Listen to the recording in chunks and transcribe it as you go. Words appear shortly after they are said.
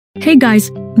Hey guys,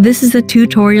 this is a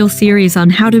tutorial series on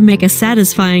how to make a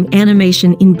satisfying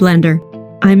animation in Blender.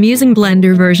 I'm using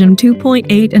Blender version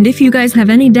 2.8, and if you guys have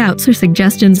any doubts or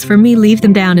suggestions for me, leave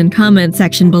them down in comment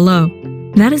section below.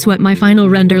 That is what my final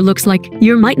render looks like.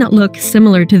 Yours might not look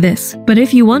similar to this, but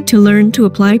if you want to learn to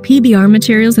apply PBR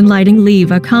materials and lighting,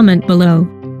 leave a comment below.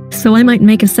 So I might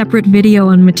make a separate video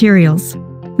on materials.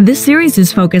 This series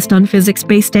is focused on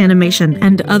physics-based animation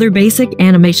and other basic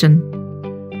animation.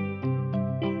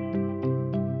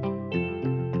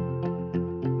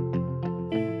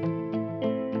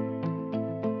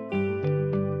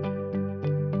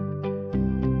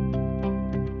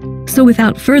 So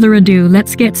without further ado,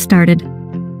 let's get started.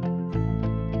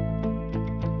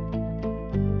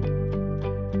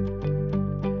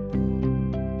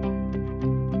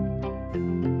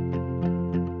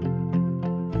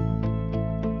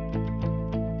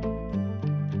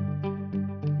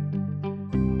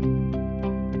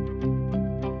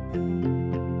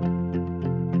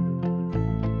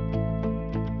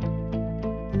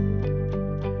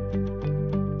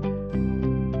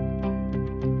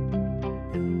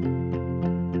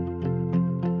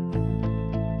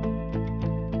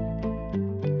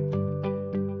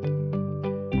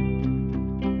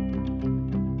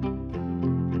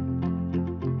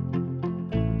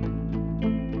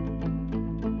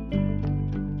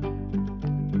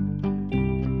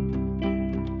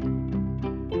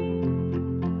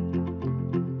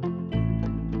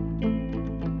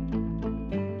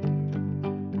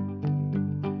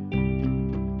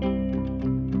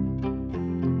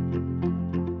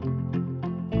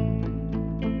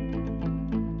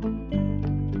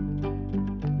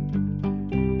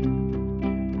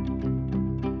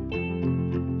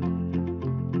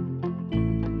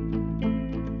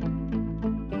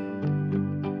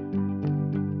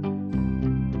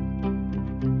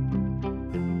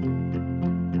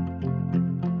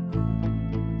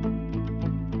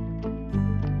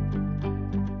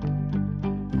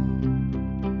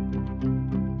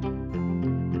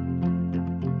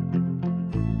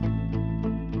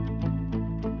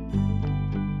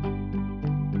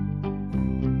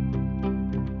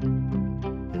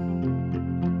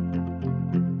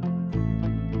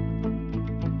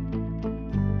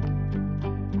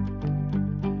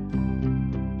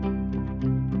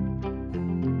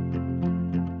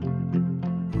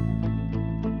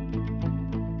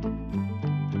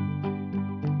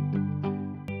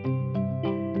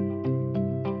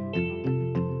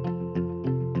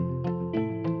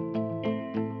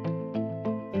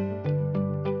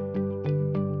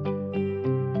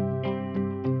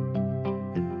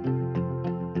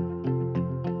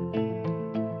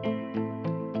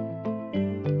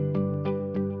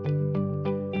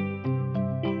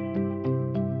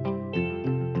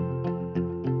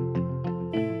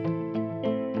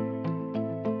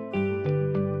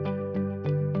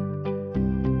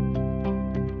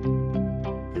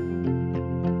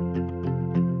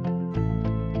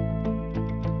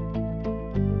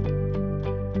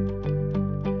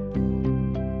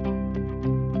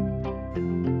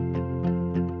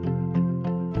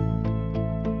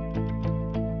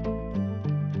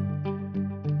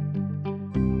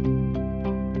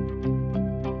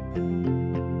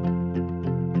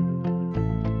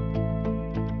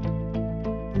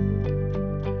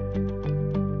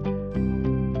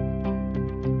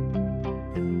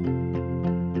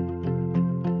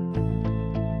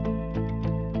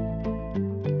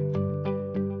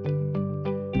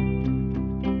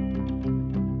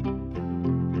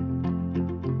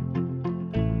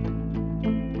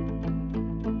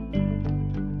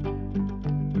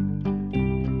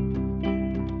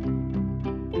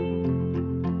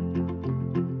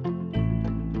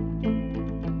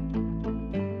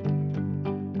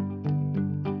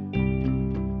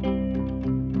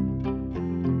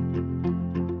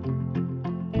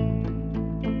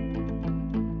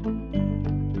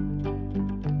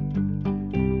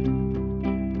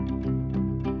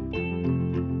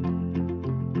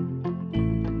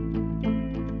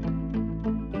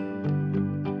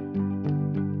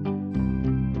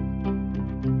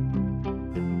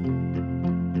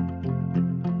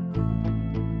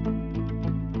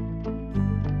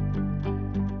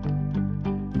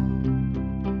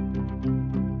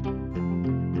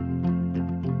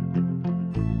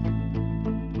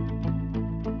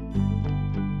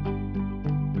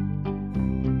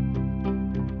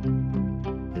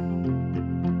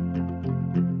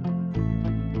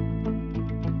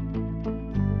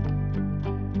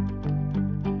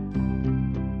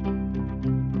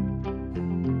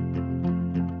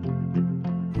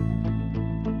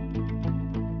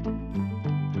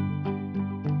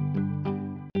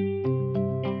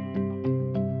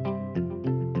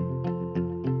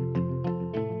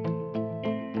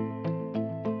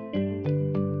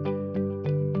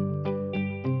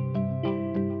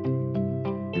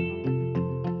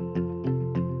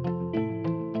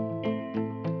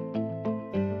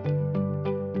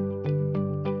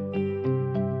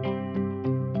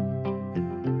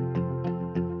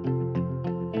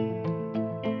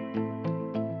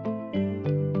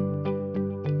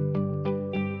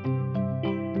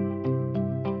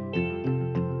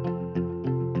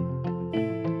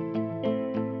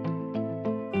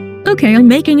 Okay, I'm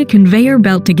making a conveyor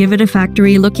belt to give it a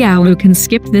factory look. Yeah, you can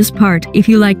skip this part if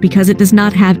you like because it does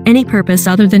not have any purpose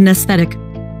other than aesthetic.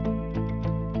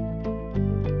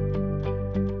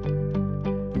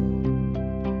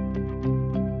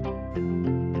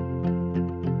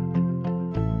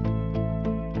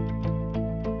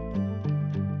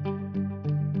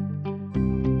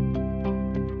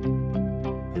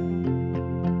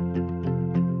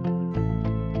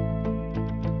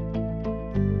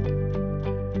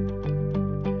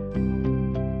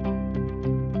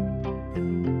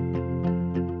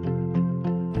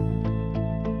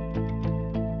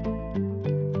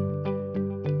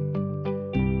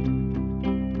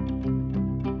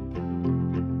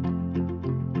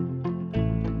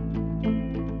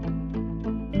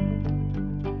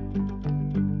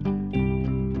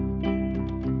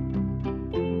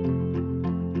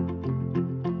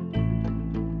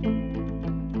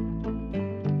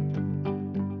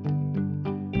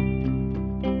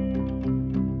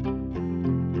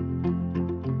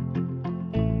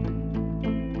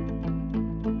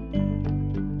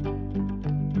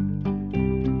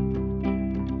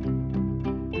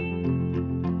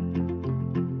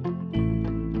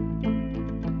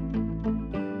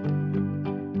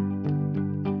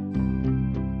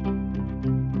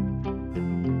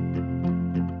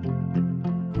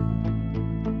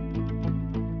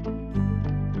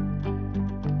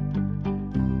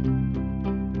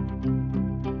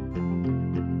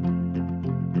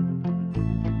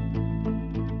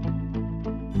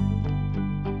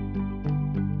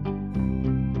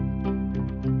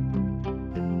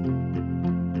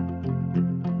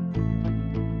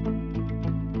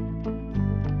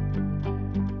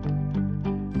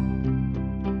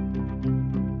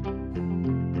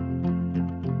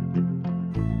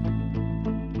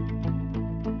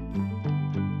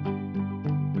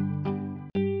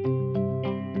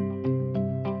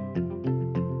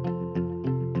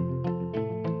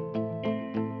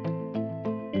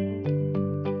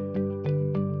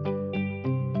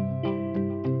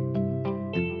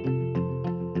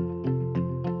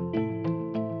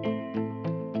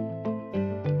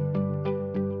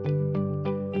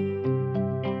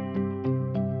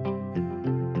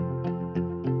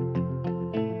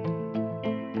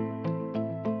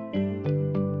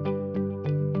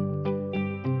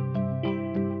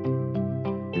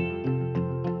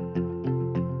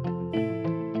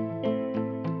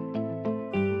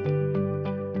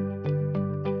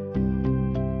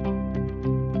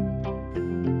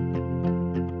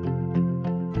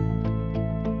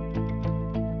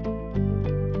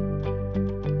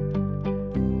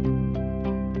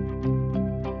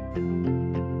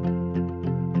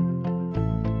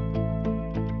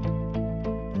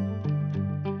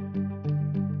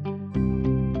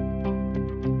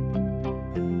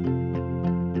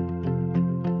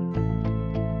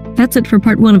 That's it for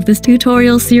part 1 of this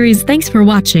tutorial series. Thanks for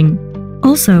watching.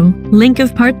 Also, link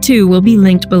of part 2 will be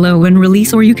linked below when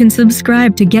released, or you can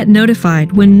subscribe to get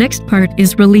notified when next part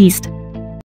is released.